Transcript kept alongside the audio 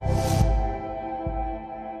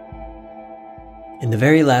In the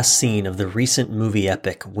very last scene of the recent movie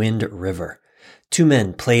epic Wind River, two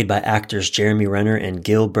men played by actors Jeremy Renner and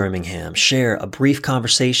Gil Birmingham share a brief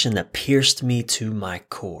conversation that pierced me to my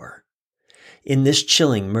core. In this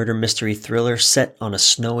chilling murder mystery thriller set on a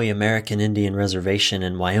snowy American Indian reservation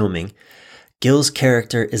in Wyoming, Gil's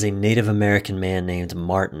character is a Native American man named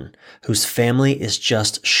Martin, whose family is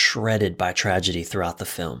just shredded by tragedy throughout the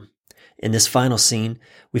film. In this final scene,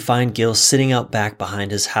 we find Gil sitting out back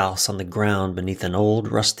behind his house on the ground beneath an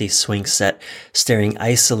old rusty swing set, staring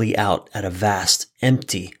icily out at a vast,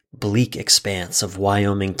 empty, bleak expanse of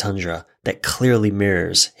Wyoming tundra that clearly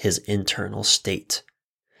mirrors his internal state.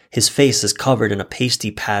 His face is covered in a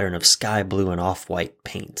pasty pattern of sky blue and off-white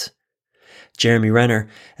paint. Jeremy Renner,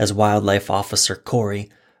 as wildlife officer Corey,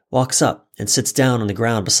 walks up and sits down on the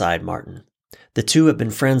ground beside Martin. The two have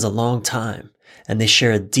been friends a long time, and they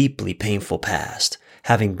share a deeply painful past,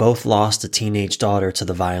 having both lost a teenage daughter to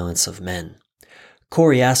the violence of men.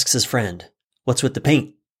 Corey asks his friend, "What's with the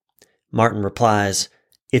paint?" Martin replies,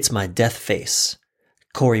 "It's my death face."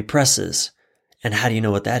 Corey presses, "And how do you know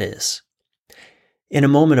what that is?" In a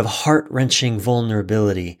moment of heart-wrenching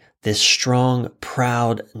vulnerability, this strong,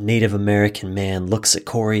 proud Native American man looks at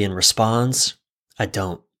Corey and responds, "I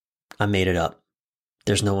don't. I made it up.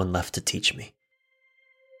 There's no one left to teach me."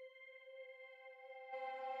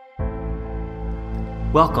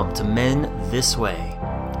 Welcome to Men This Way,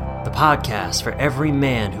 the podcast for every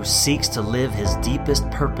man who seeks to live his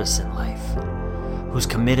deepest purpose in life, who's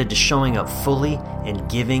committed to showing up fully and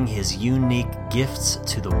giving his unique gifts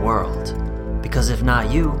to the world. Because if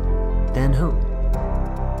not you, then who?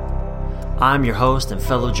 I'm your host and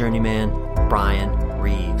fellow journeyman, Brian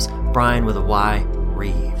Reeves. Brian with a Y,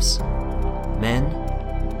 Reeves. Men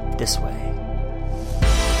This Way.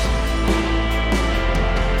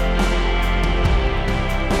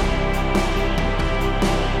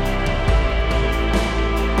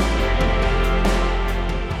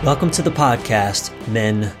 Welcome to the podcast,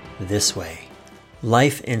 Men This Way.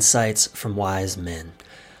 Life Insights from Wise Men.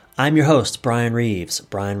 I'm your host, Brian Reeves,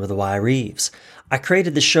 Brian with a Y, Reeves. I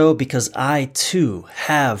created the show because I, too,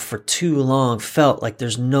 have for too long felt like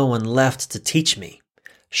there's no one left to teach me.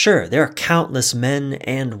 Sure, there are countless men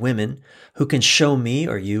and women who can show me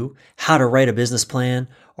or you how to write a business plan,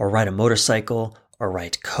 or ride a motorcycle, or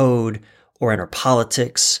write code, or enter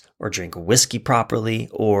politics, or drink whiskey properly,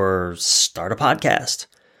 or start a podcast.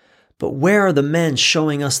 But where are the men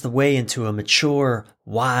showing us the way into a mature,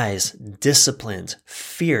 wise, disciplined,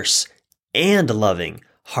 fierce, and loving,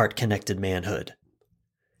 heart-connected manhood?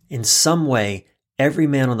 In some way, every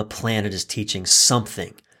man on the planet is teaching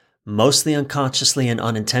something, mostly unconsciously and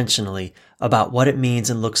unintentionally, about what it means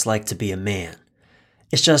and looks like to be a man.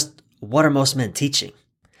 It's just, what are most men teaching?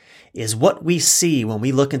 Is what we see when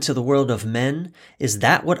we look into the world of men, is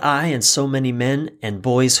that what I and so many men and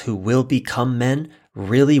boys who will become men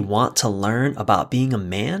really want to learn about being a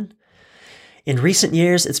man? In recent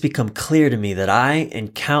years, it's become clear to me that I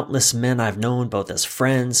and countless men I've known both as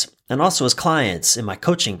friends and also as clients in my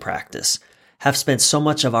coaching practice have spent so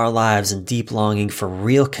much of our lives in deep longing for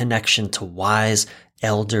real connection to wise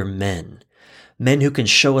elder men. Men who can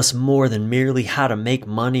show us more than merely how to make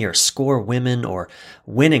money or score women or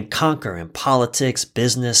win and conquer in politics,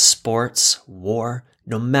 business, sports, war,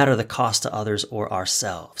 no matter the cost to others or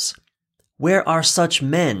ourselves. Where are such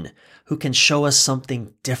men who can show us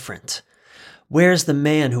something different? Where's the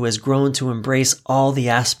man who has grown to embrace all the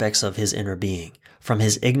aspects of his inner being, from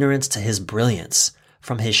his ignorance to his brilliance,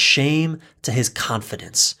 from his shame to his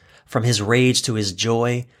confidence, from his rage to his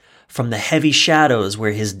joy, from the heavy shadows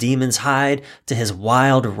where his demons hide to his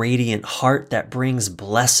wild, radiant heart that brings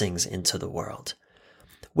blessings into the world?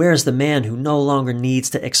 Where is the man who no longer needs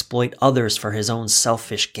to exploit others for his own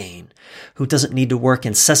selfish gain, who doesn't need to work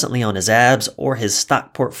incessantly on his abs or his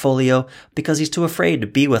stock portfolio because he's too afraid to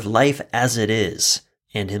be with life as it is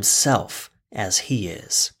and himself as he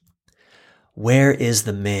is? Where is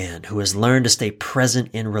the man who has learned to stay present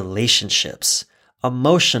in relationships,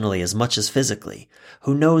 emotionally as much as physically,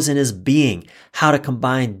 who knows in his being how to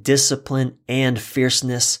combine discipline and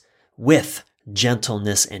fierceness with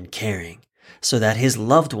gentleness and caring, so that his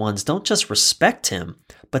loved ones don't just respect him,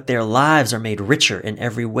 but their lives are made richer in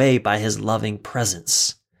every way by his loving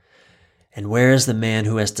presence? And where is the man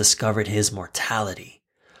who has discovered his mortality,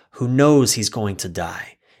 who knows he's going to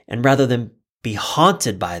die, and rather than be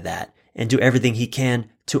haunted by that and do everything he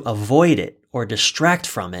can to avoid it or distract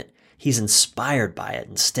from it, he's inspired by it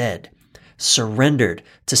instead, surrendered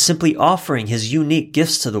to simply offering his unique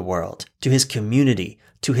gifts to the world, to his community,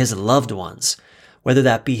 to his loved ones, whether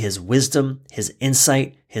that be his wisdom, his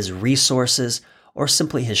insight, his resources, or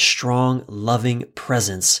simply his strong, loving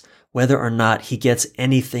presence whether or not he gets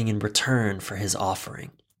anything in return for his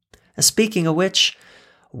offering. And speaking of which,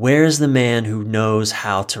 where's the man who knows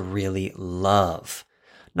how to really love?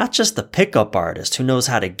 Not just the pickup artist who knows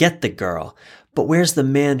how to get the girl, but where's the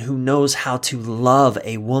man who knows how to love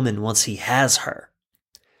a woman once he has her?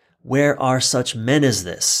 Where are such men as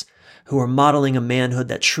this, who are modeling a manhood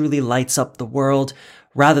that truly lights up the world,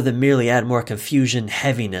 rather than merely add more confusion,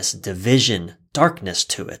 heaviness, division, darkness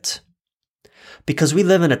to it? Because we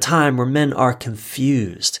live in a time where men are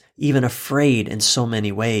confused, even afraid in so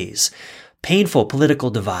many ways. Painful political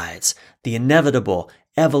divides, the inevitable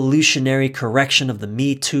evolutionary correction of the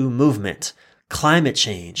Me Too movement, climate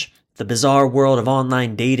change, the bizarre world of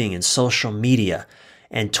online dating and social media,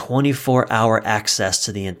 and 24-hour access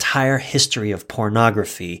to the entire history of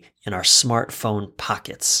pornography in our smartphone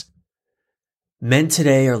pockets. Men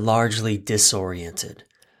today are largely disoriented,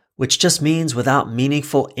 which just means without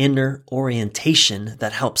meaningful inner orientation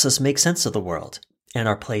that helps us make sense of the world and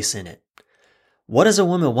our place in it. What does a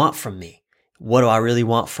woman want from me? What do I really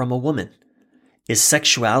want from a woman? Is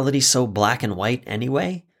sexuality so black and white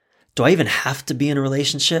anyway? Do I even have to be in a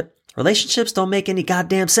relationship? Relationships don't make any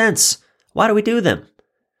goddamn sense. Why do we do them?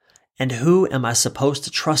 And who am I supposed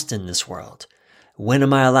to trust in this world? When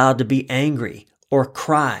am I allowed to be angry or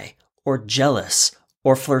cry or jealous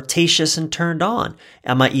or flirtatious and turned on?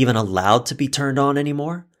 Am I even allowed to be turned on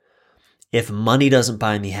anymore? If money doesn't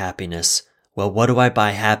buy me happiness, well, what do I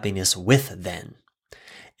buy happiness with then?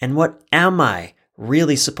 And what am I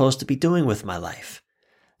really supposed to be doing with my life?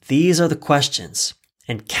 These are the questions,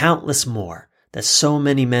 and countless more, that so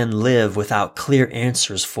many men live without clear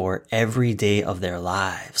answers for every day of their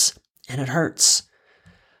lives. And it hurts.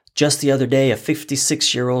 Just the other day, a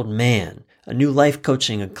 56-year-old man, a new life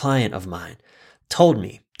coaching client of mine, told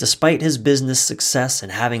me, despite his business success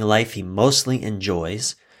and having a life he mostly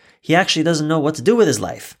enjoys, he actually doesn't know what to do with his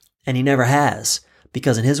life, and he never has,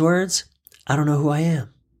 because in his words, I don't know who I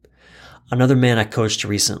am. Another man I coached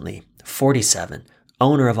recently, 47,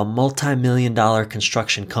 owner of a multi-million-dollar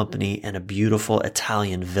construction company and a beautiful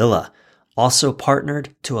Italian villa, also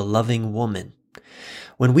partnered to a loving woman.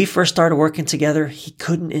 When we first started working together, he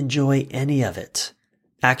couldn't enjoy any of it.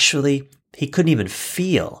 Actually, he couldn't even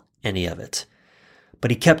feel any of it.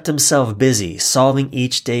 But he kept himself busy, solving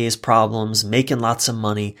each day's problems, making lots of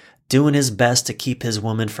money, doing his best to keep his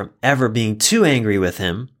woman from ever being too angry with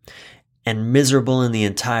him, and miserable in the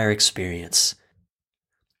entire experience.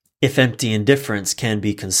 If empty indifference can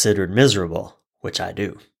be considered miserable, which I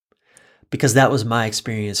do. Because that was my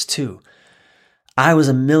experience too. I was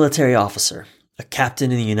a military officer, a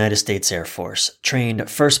captain in the United States Air Force, trained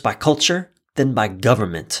first by culture, then by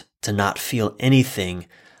government to not feel anything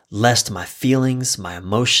lest my feelings, my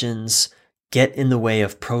emotions, get in the way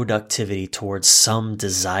of productivity towards some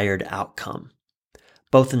desired outcome.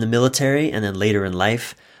 Both in the military and then later in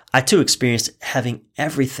life, I too experienced having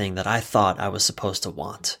everything that I thought I was supposed to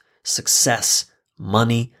want. Success,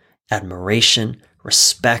 money, admiration,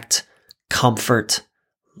 respect, comfort,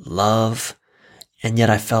 love, and yet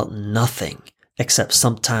I felt nothing except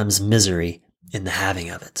sometimes misery in the having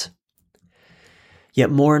of it. Yet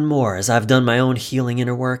more and more, as I've done my own healing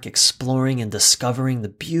inner work, exploring and discovering the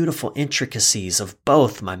beautiful intricacies of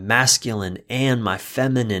both my masculine and my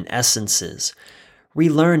feminine essences,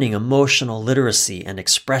 relearning emotional literacy and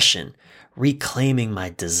expression, reclaiming my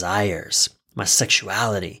desires, my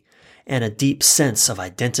sexuality, and a deep sense of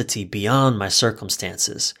identity beyond my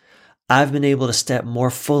circumstances, I've been able to step more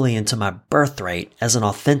fully into my birthright as an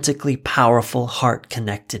authentically powerful,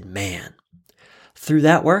 heart-connected man. Through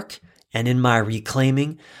that work, and in my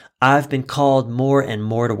reclaiming, I've been called more and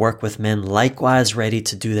more to work with men likewise ready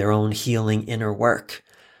to do their own healing inner work.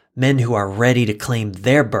 Men who are ready to claim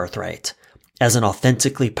their birthright as an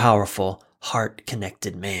authentically powerful,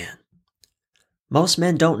 heart-connected man. Most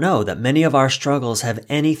men don't know that many of our struggles have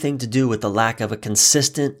anything to do with the lack of a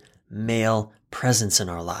consistent male presence in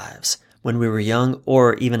our lives. When we were young,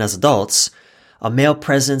 or even as adults, a male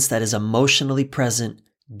presence that is emotionally present,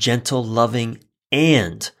 gentle, loving,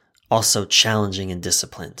 and also challenging and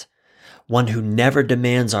disciplined. One who never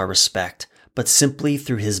demands our respect, but simply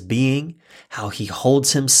through his being, how he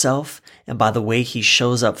holds himself, and by the way he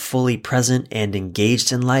shows up fully present and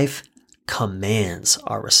engaged in life, commands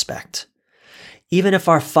our respect. Even if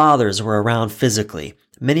our fathers were around physically,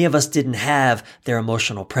 many of us didn't have their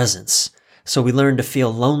emotional presence. So we learned to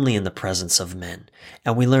feel lonely in the presence of men,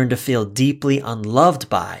 and we learned to feel deeply unloved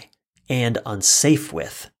by and unsafe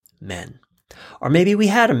with men. Or maybe we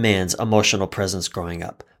had a man's emotional presence growing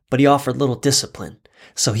up, but he offered little discipline,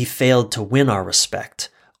 so he failed to win our respect,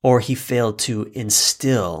 or he failed to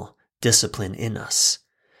instill discipline in us.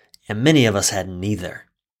 And many of us had neither.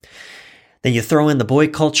 Then you throw in the boy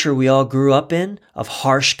culture we all grew up in of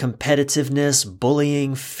harsh competitiveness,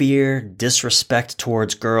 bullying, fear, disrespect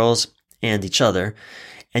towards girls and each other,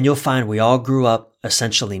 and you'll find we all grew up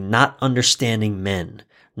essentially not understanding men,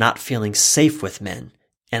 not feeling safe with men,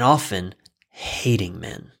 and often hating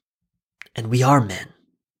men. And we are men.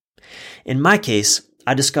 In my case,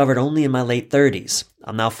 I discovered only in my late 30s,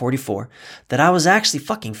 I'm now 44, that I was actually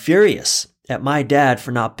fucking furious at my dad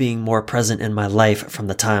for not being more present in my life from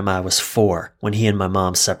the time I was 4 when he and my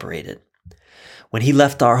mom separated. When he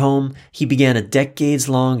left our home, he began a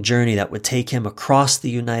decades-long journey that would take him across the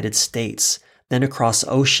United States, then across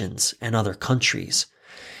oceans and other countries.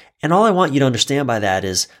 And all I want you to understand by that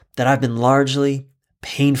is that I've been largely,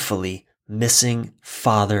 painfully missing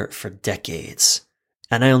father for decades.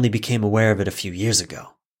 And I only became aware of it a few years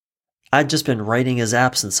ago. I'd just been writing his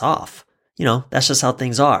absence off. You know, that's just how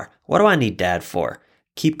things are. What do I need dad for?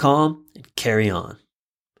 Keep calm and carry on.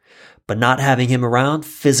 But not having him around,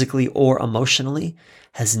 physically or emotionally,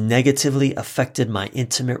 has negatively affected my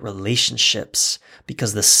intimate relationships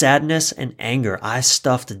because the sadness and anger I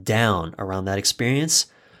stuffed down around that experience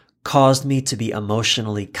caused me to be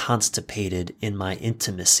emotionally constipated in my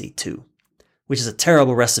intimacy too, which is a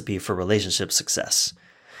terrible recipe for relationship success.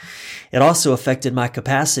 It also affected my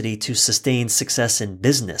capacity to sustain success in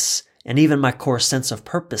business and even my core sense of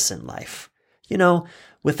purpose in life. You know,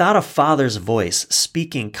 without a father's voice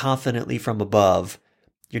speaking confidently from above,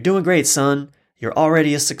 "You're doing great, son. You're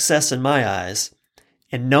already a success in my eyes,"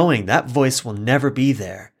 and knowing that voice will never be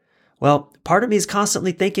there, well, part of me is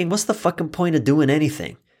constantly thinking, what's the fucking point of doing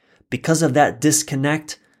anything? Because of that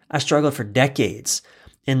disconnect, I struggled for decades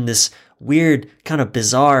in this weird, kind of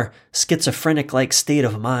bizarre, schizophrenic-like state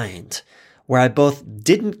of mind, where I both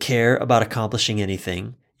didn't care about accomplishing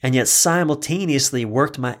anything, and yet simultaneously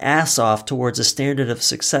worked my ass off towards a standard of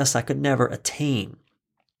success I could never attain.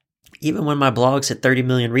 Even when my blogs hit 30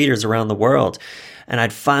 million readers around the world, and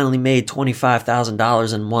I'd finally made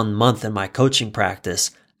 $25,000 in 1 month in my coaching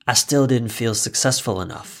practice, I still didn't feel successful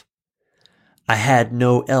enough. I had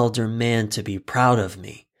no elder man to be proud of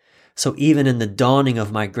me. So even in the dawning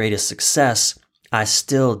of my greatest success, I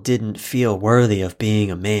still didn't feel worthy of being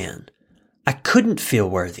a man. I couldn't feel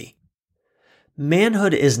worthy.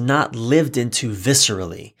 Manhood is not lived into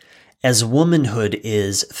viscerally, as womanhood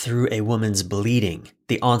is through a woman's bleeding,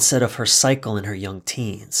 the onset of her cycle in her young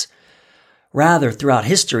teens. Rather, throughout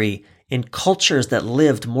history, in cultures that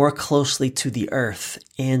lived more closely to the earth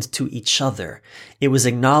and to each other, it was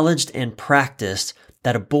acknowledged and practiced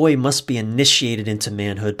that a boy must be initiated into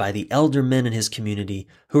manhood by the elder men in his community,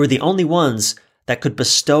 who were the only ones that could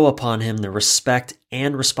bestow upon him the respect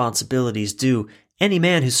and responsibilities due any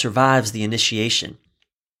man who survives the initiation.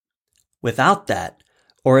 Without that,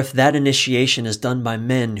 or if that initiation is done by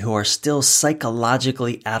men who are still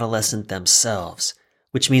psychologically adolescent themselves,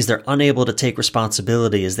 which means they're unable to take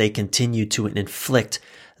responsibility as they continue to inflict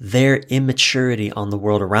their immaturity on the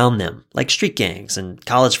world around them, like street gangs and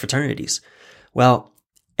college fraternities, well,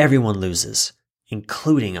 everyone loses,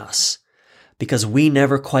 including us, because we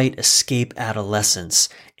never quite escape adolescence,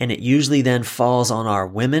 and it usually then falls on our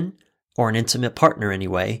women, or an intimate partner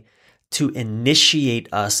anyway, to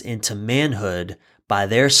initiate us into manhood by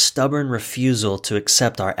their stubborn refusal to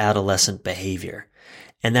accept our adolescent behavior.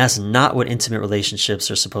 And that's not what intimate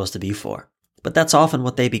relationships are supposed to be for. But that's often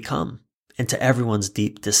what they become, and to everyone's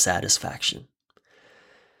deep dissatisfaction.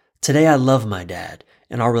 Today I love my dad,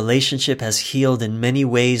 and our relationship has healed in many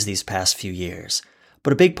ways these past few years.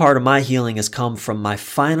 But a big part of my healing has come from my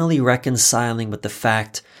finally reconciling with the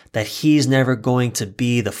fact that he's never going to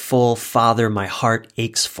be the full father my heart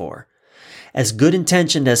aches for. As good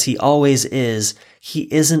intentioned as he always is,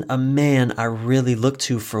 he isn't a man I really look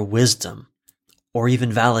to for wisdom or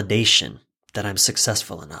even validation that I'm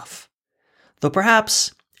successful enough. Though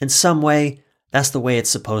perhaps, in some way, that's the way it's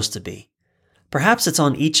supposed to be. Perhaps it's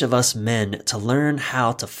on each of us men to learn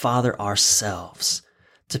how to father ourselves,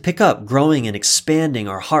 to pick up growing and expanding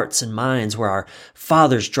our hearts and minds where our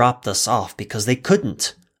fathers dropped us off because they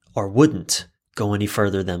couldn't or wouldn't go any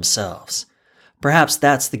further themselves. Perhaps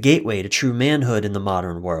that's the gateway to true manhood in the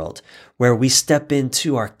modern world, where we step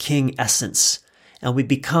into our king essence and we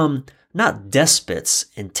become not despots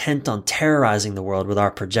intent on terrorizing the world with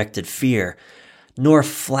our projected fear, nor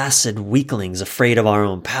flaccid weaklings afraid of our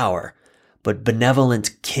own power, but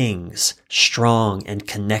benevolent kings, strong and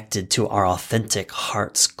connected to our authentic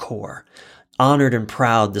heart's core, honored and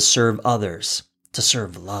proud to serve others, to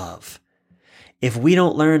serve love. If we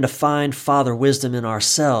don't learn to find father wisdom in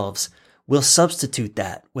ourselves, we'll substitute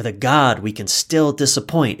that with a God we can still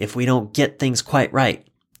disappoint if we don't get things quite right,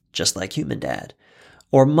 just like human dad,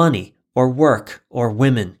 or money, or work, or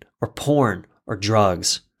women, or porn or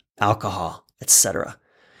drugs, alcohol, etc.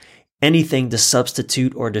 Anything to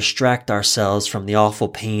substitute or distract ourselves from the awful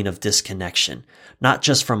pain of disconnection, not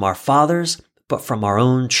just from our fathers, but from our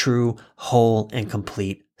own true, whole, and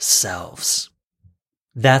complete selves.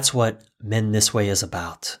 That's what Men This Way is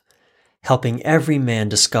about, helping every man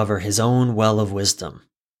discover his own well of wisdom.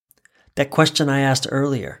 That question I asked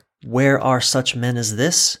earlier, where are such men as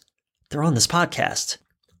this? They're on this podcast.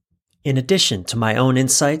 In addition to my own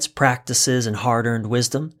insights, practices, and hard-earned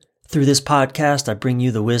wisdom, through this podcast, I bring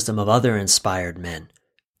you the wisdom of other inspired men,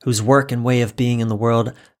 whose work and way of being in the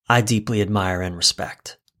world I deeply admire and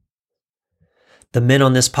respect. The men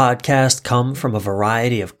on this podcast come from a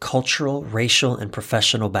variety of cultural, racial, and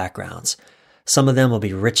professional backgrounds. Some of them will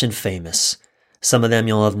be rich and famous. Some of them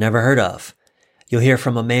you'll have never heard of. You'll hear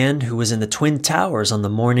from a man who was in the Twin Towers on the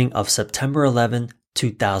morning of September 11,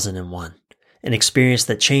 2001, an experience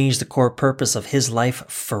that changed the core purpose of his life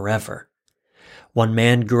forever. One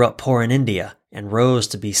man grew up poor in India and rose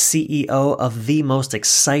to be CEO of the most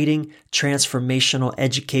exciting transformational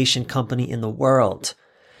education company in the world.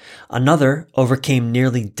 Another overcame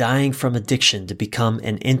nearly dying from addiction to become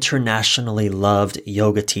an internationally loved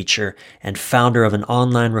yoga teacher and founder of an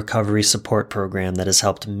online recovery support program that has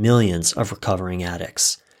helped millions of recovering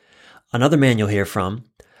addicts. Another man you'll hear from,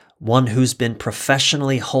 one who's been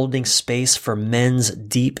professionally holding space for men's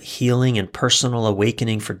deep healing and personal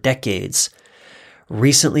awakening for decades,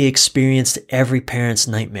 recently experienced every parent's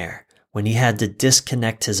nightmare when he had to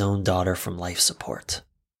disconnect his own daughter from life support.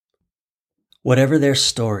 Whatever their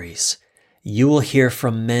stories, you will hear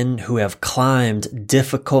from men who have climbed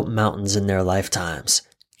difficult mountains in their lifetimes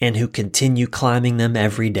and who continue climbing them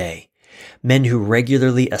every day. Men who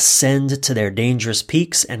regularly ascend to their dangerous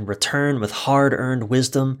peaks and return with hard-earned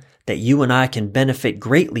wisdom that you and I can benefit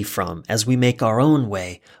greatly from as we make our own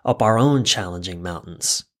way up our own challenging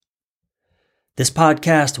mountains. This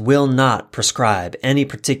podcast will not prescribe any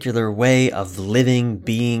particular way of living,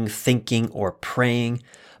 being, thinking, or praying,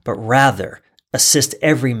 but rather assist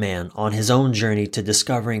every man on his own journey to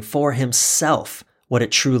discovering for himself what it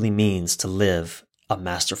truly means to live a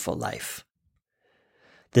masterful life.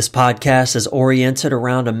 This podcast is oriented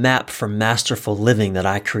around a map for masterful living that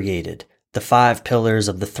I created, the 5 pillars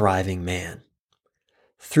of the thriving man.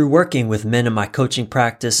 Through working with men in my coaching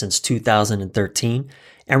practice since 2013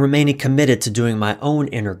 and remaining committed to doing my own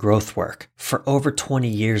inner growth work for over 20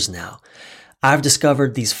 years now, I've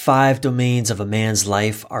discovered these 5 domains of a man's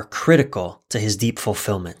life are critical to his deep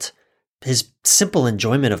fulfillment, his simple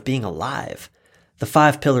enjoyment of being alive. The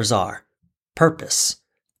 5 pillars are purpose,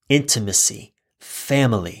 intimacy,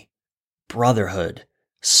 family, brotherhood,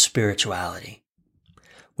 spirituality.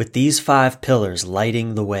 With these 5 pillars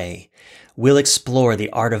lighting the way, we'll explore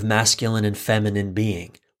the art of masculine and feminine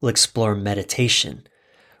being. We'll explore meditation.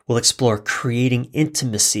 We'll explore creating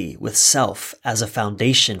intimacy with self as a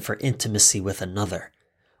foundation for intimacy with another.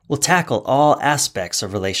 We'll tackle all aspects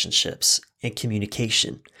of relationships and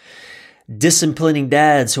communication. Disciplining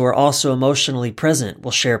dads who are also emotionally present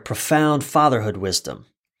will share profound fatherhood wisdom.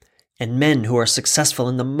 And men who are successful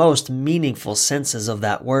in the most meaningful senses of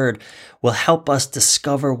that word will help us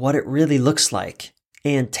discover what it really looks like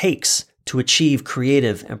and takes to achieve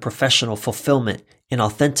creative and professional fulfillment in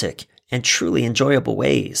authentic and truly enjoyable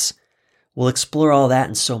ways. We'll explore all that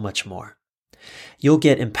and so much more. You'll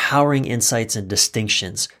get empowering insights and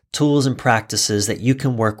distinctions, tools and practices that you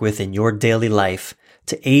can work with in your daily life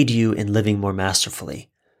to aid you in living more masterfully,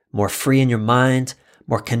 more free in your mind,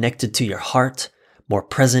 more connected to your heart, more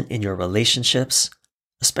present in your relationships,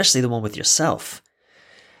 especially the one with yourself.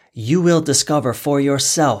 You will discover for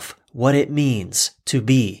yourself what it means to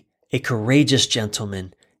be a courageous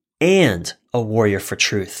gentleman and a warrior for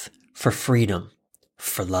truth, for freedom,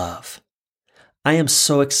 for love. I am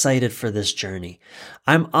so excited for this journey.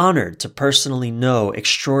 I'm honored to personally know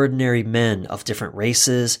extraordinary men of different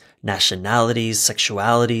races, nationalities,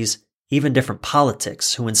 sexualities, even different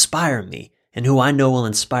politics who inspire me and who I know will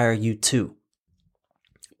inspire you too.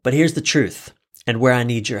 But here's the truth and where I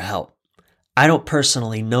need your help. I don't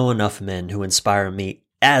personally know enough men who inspire me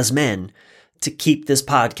as men to keep this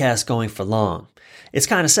podcast going for long. It's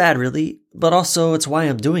kind of sad, really, but also it's why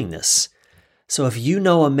I'm doing this. So if you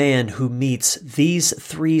know a man who meets these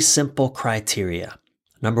 3 simple criteria,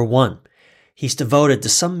 number 1, he's devoted to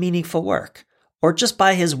some meaningful work, or just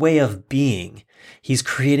by his way of being, he's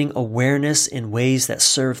creating awareness in ways that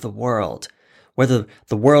serve the world, whether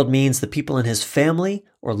the world means the people in his family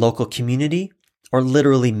or local community, or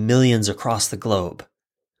literally millions across the globe.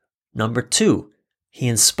 Number 2, he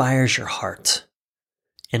inspires your heart.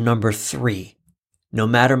 And number 3, no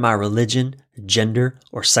matter my religion, gender,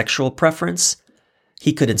 or sexual preference,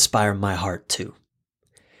 he could inspire my heart too.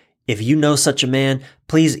 If you know such a man,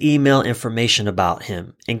 please email information about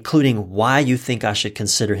him, including why you think I should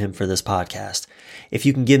consider him for this podcast. If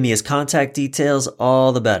you can give me his contact details,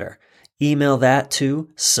 all the better. Email that to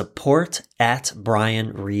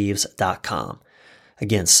support@brianreeves.com.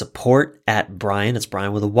 Again, support@Brian, it's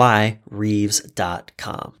Brian with a Y,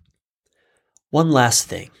 Reeves.com. One last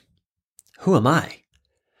thing. Who am I?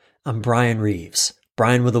 I'm Brian Reeves,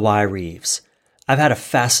 Brian with a Y, Reeves. I've had a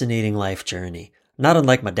fascinating life journey, not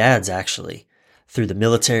unlike my dad's actually, through the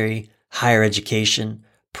military, higher education,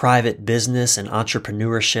 private business and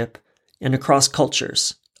entrepreneurship, and across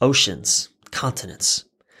cultures, oceans, continents.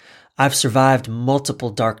 I've survived multiple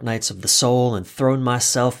dark nights of the soul and thrown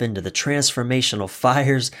myself into the transformational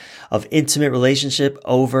fires of intimate relationship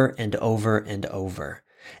over and over and over.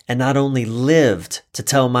 And not only lived to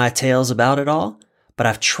tell my tales about it all, but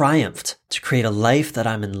I've triumphed to create a life that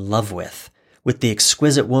I'm in love with the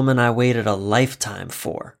exquisite woman I waited a lifetime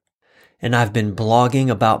for. And I've been blogging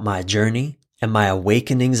about my journey and my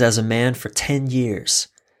awakenings as a man for 10 years,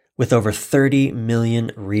 with over 30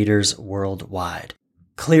 million readers worldwide.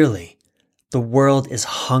 Clearly, the world is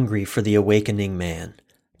hungry for the awakening man.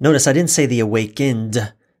 Notice I didn't say the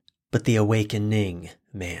awakened, but the awakening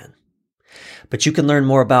man. But you can learn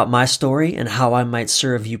more about my story and how I might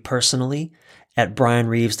serve you personally at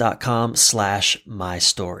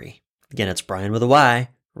brianreeves.com/mystory. Again, it's Brian with a Y,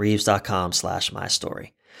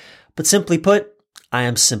 Reeves.com/mystory. But simply put, I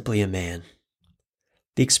am simply a man.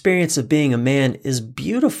 The experience of being a man is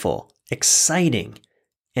beautiful, exciting,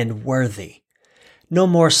 and worthy. No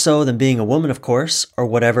more so than being a woman, of course, or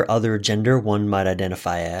whatever other gender one might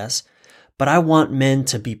identify as. But I want men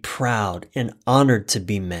to be proud and honored to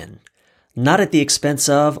be men, not at the expense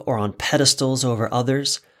of or on pedestals over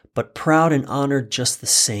others, but proud and honored just the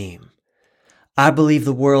same. I believe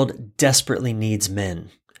the world desperately needs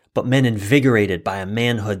men, but men invigorated by a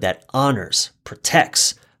manhood that honors,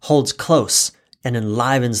 protects, holds close, and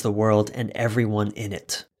enlivens the world and everyone in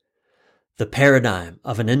it. The paradigm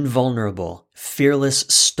of an invulnerable, fearless,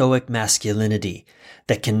 stoic masculinity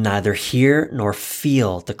that can neither hear nor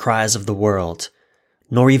feel the cries of the world,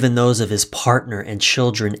 nor even those of his partner and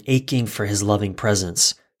children aching for his loving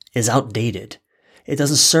presence, is outdated. It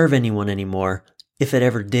doesn't serve anyone anymore, if it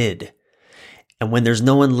ever did. And when there's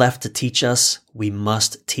no one left to teach us, we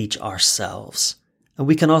must teach ourselves. And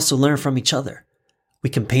we can also learn from each other. We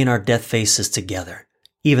can paint our death faces together,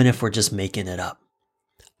 even if we're just making it up.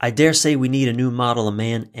 I dare say we need a new model of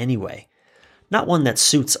man anyway. Not one that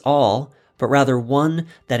suits all, but rather one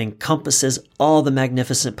that encompasses all the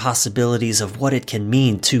magnificent possibilities of what it can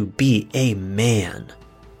mean to be a man,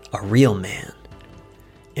 a real man.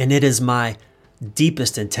 And it is my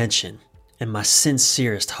deepest intention and my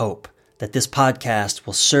sincerest hope that this podcast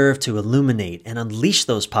will serve to illuminate and unleash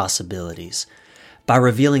those possibilities by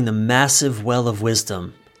revealing the massive well of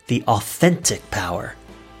wisdom, the authentic power,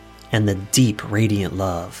 and the deep, radiant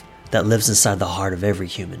love that lives inside the heart of every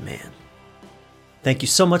human man. Thank you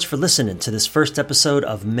so much for listening to this first episode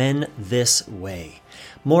of Men This Way.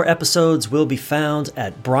 More episodes will be found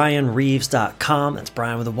at brianreeves.com, that's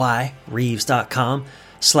Brian with a Y,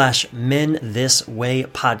 Reeves.com/Men This Way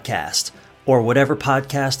podcast, or whatever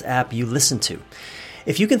podcast app you listen to.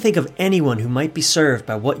 If you can think of anyone who might be served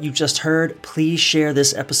by what you just heard, please share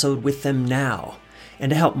this episode with them now.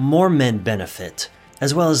 And to help more men benefit,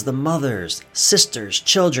 as well as the mothers, sisters,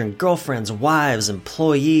 children, girlfriends, wives,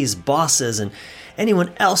 employees, bosses, and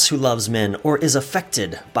anyone else who loves men or is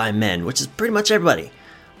affected by men, which is pretty much everybody.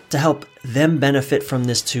 To help them benefit from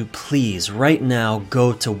this too, please, right now,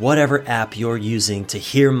 go to whatever app you're using to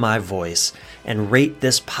hear my voice and rate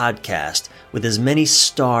this podcast with as many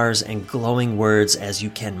stars and glowing words as you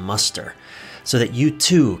can muster, so that you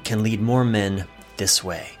too can lead more men this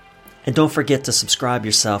way. And don't forget to subscribe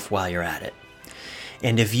yourself while you're at it.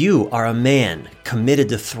 And if you are a man committed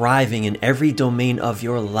to thriving in every domain of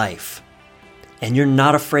your life, and you're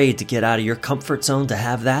not afraid to get out of your comfort zone to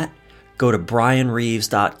have that, go to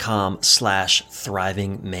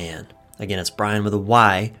brianreeves.com/thrivingman. Again, it's Brian with a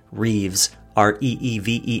Y, Reeves,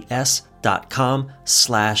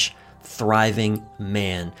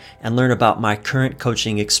 REEVES.com/thrivingman, and learn about my current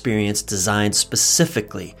coaching experience designed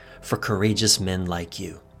specifically for courageous men like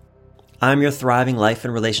you. I'm your thriving life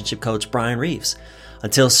and relationship coach, Brian Reeves.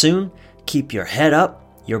 Until soon, keep your head up,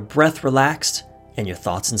 your breath relaxed, and your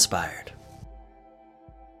thoughts inspired.